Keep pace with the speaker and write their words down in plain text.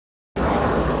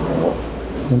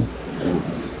You know.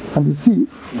 And you see,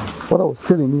 what I was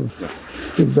telling you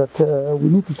is that we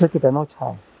need to take it a notch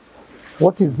higher.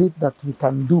 What is it that we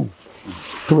can do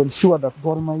to ensure that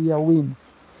Gor Mahia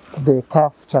wins the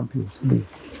CAF Champions League?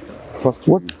 First,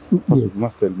 What? you Yes.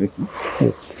 must tell Messi.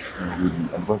 Yes. Will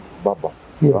advise Baba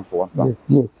Yes. for 1 chance.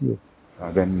 Yes.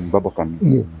 Then Baba can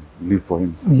leave for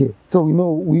him. Yes. So, you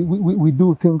know, we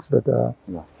do things that are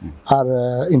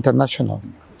international.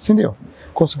 Sindio?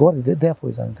 Because God, therefore,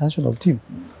 is an international team.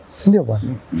 Sindio?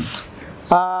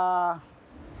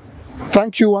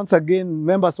 Thank you once again,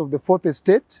 members of the Fourth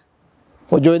Estate,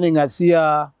 for joining us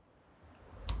here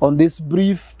on this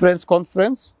brief press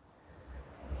conference.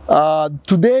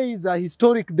 Today is a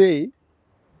historic day.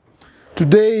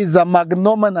 Today is a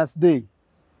magnanimous day.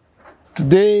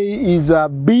 Today is a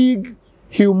big,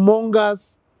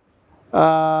 humongous,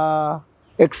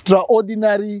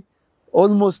 extraordinary,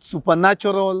 almost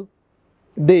supernatural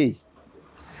day.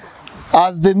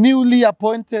 As the newly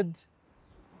appointed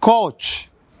coach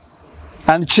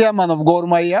and chairman of Gor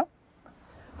Mahia,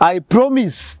 I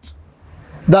promised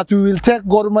that we will take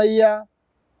Gor Mahia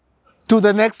to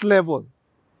the next level.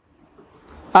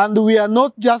 And we are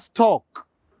not just talk,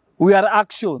 we are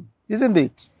action, isn't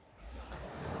it?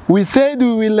 We said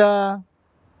we will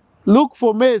look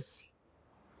for Messi,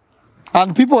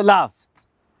 and people laughed.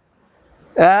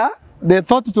 They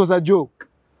thought it was a joke.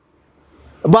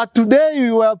 But today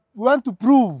we want to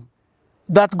prove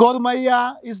that Gor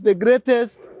Mahia is the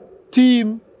greatest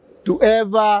team to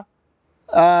ever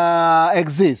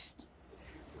exist.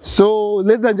 So,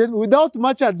 ladies and gentlemen, without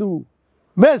much ado,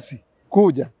 Messi,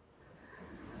 kuja.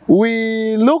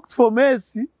 We looked for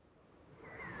Messi.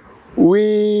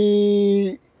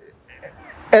 We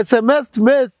SMS'd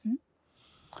Messi.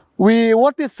 We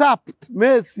WhatsApped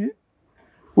Messi.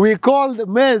 We called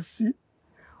Messi.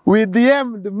 We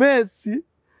DM'd Messi.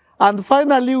 And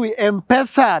finally, we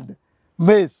M-Pesa'd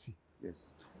Messi.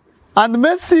 Yes. And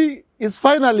Messi is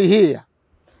finally here.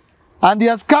 And he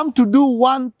has come to do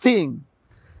one thing,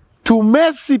 to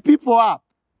mess people up.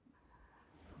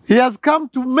 He has come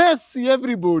to mess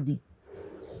everybody.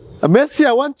 Messi,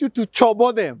 I want you to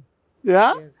chobo them.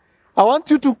 Yeah? Yes. I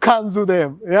want you to cancel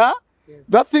them. Yeah? Yes.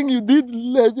 That thing you did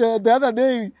the other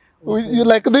day, you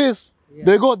like this,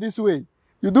 they go this way.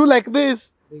 You do like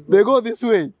this, they go this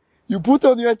way. You put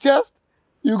on your chest,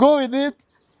 you go with it,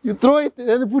 you throw it, and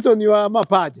then you put on your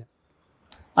mapaja.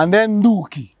 And then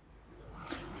Duki.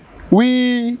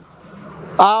 We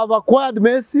have acquired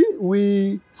Messi,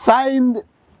 we signed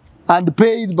and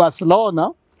paid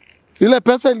Barcelona. Ile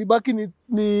pesa ilibaki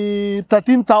ni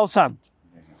 13,000.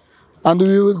 And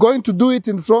we were going to do it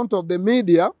in front of the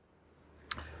media.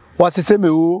 Wasiseme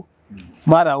o,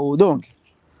 mara o, donc.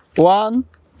 1,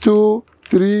 2,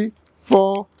 3,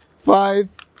 4, 5,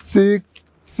 6,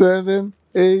 7,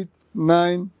 8,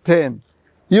 9, 10.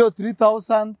 Hiyo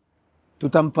 3,000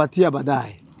 tutampatia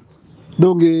baadaye.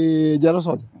 Donc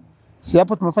Jarosoja. Si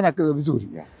hapo tumefanya vizuri.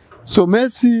 So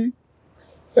Messi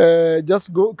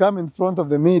just come in front of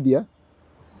the media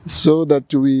so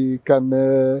that we can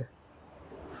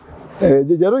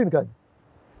Jaro in kan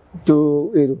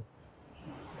to Ero.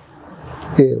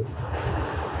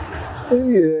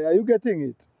 Are you getting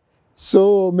it?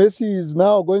 So Messi is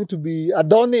now going to be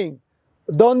donning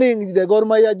the Gor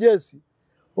Mahia jersey.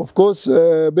 Of course,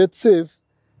 BetSafe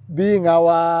being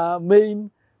our main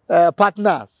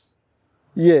partners.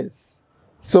 Yes.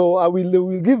 So I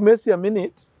will give Messi a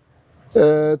minute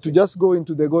to just go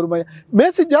into the Gor Mahia.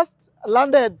 Messi just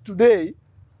landed today.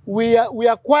 We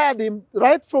acquired him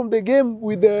right from the game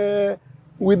with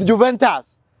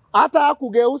Juventus. Hata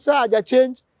kugeusa haja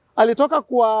change. Alitoka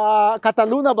kwa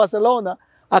Cataluna Barcelona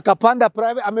akapanda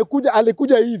private,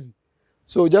 alikuja hivi.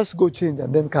 So just go change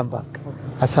and then come back.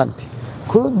 Asante.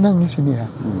 Kwa nani sini ya?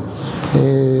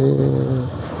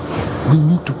 We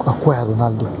need to acquire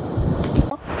Ronaldo.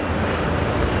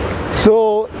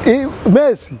 So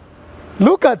Messi,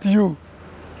 look at you.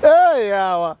 Hey,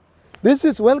 this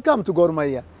is welcome to Gor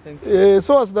Mahia. Thank you.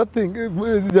 So as that thing,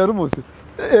 there's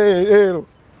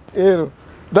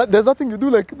nothing you do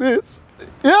like this.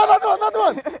 Yeah, that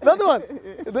one.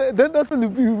 Then that one,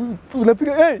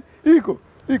 hey, Iko.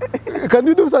 Can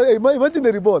you do some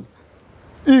imaginary ball?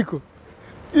 Iko.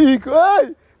 Hey,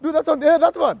 do that one. Yeah,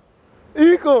 that one.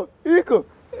 Iko.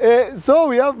 So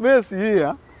we have Messi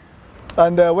here,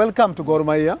 and welcome to Gor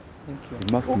Mahia. Thank you.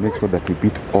 We must make sure that we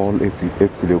beat all FC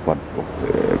Leopard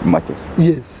matches.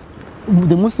 Yes.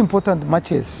 The most important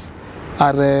matches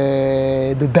are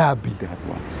the derby. The hard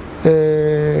ones.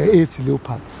 FC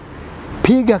Leopards.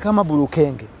 Piga kama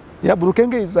Burukenge. Yeah,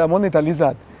 Burukenge is a monitor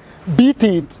lizard. beat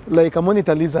it like a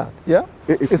monitor lizard. Yeah?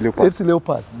 FC Leopards. FC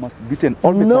Leopards. Must beaten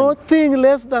all the time. Nothing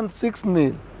less than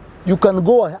 6-0. You can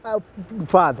go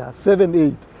further,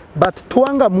 7-8. But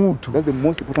Twanga Mutu. That's the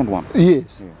most important one.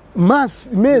 Yes. Yeah.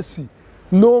 Messi,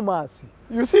 no mercy.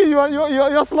 You see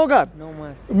your slogan? No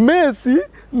mercy. Messi,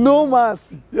 no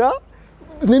mercy. Yeah?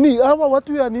 Nini, hawa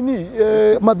watu ya nini?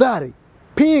 Madari,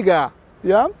 piga.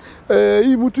 Yeah?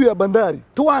 Hii mtu ya Bandari,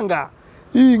 Twanga.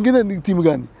 Hii ingine ni timu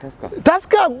gani?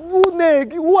 Tusker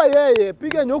uwa yeye,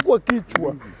 piga nyoku wa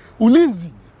kichwa.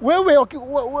 Ulinzi. Wewe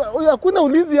hakuna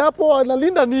ulinzi hapo,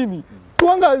 analinda nini?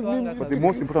 Twanga nini? But the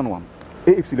most important one,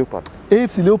 AFC Leopards.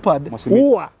 AFC Leopard,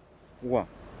 uwa.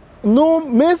 No,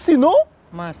 Messi, no?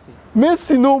 Mercy.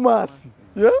 Messi, no mercy.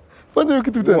 Yeah? Fanya hiyo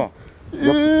kitu tena.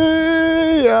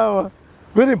 Yeah.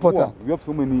 Very important. We have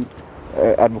so many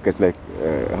advocates like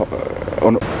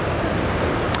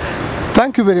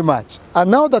Thank you very much.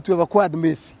 And now that we have acquired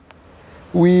Messi,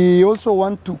 we also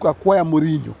want to acquire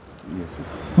Mourinho. Yes.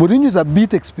 Mourinho is a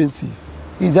bit expensive.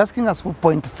 He's asking us for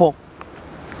 0.4.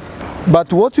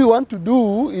 But what we want to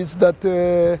do is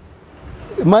that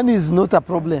money is not a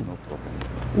problem. No problem.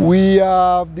 We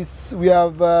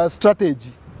have a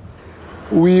strategy.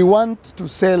 We want to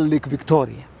sell Lake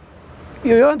Victoria.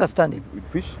 You understanding? With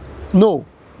fish? No.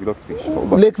 Without fish.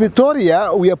 Lake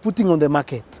Victoria, we are putting on the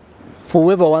market for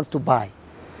whoever wants to buy.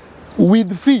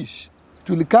 With fish, it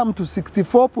will come to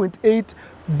 64.8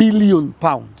 billion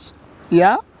pounds.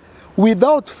 Yeah?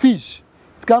 Without fish,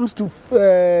 it comes to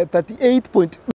 38.8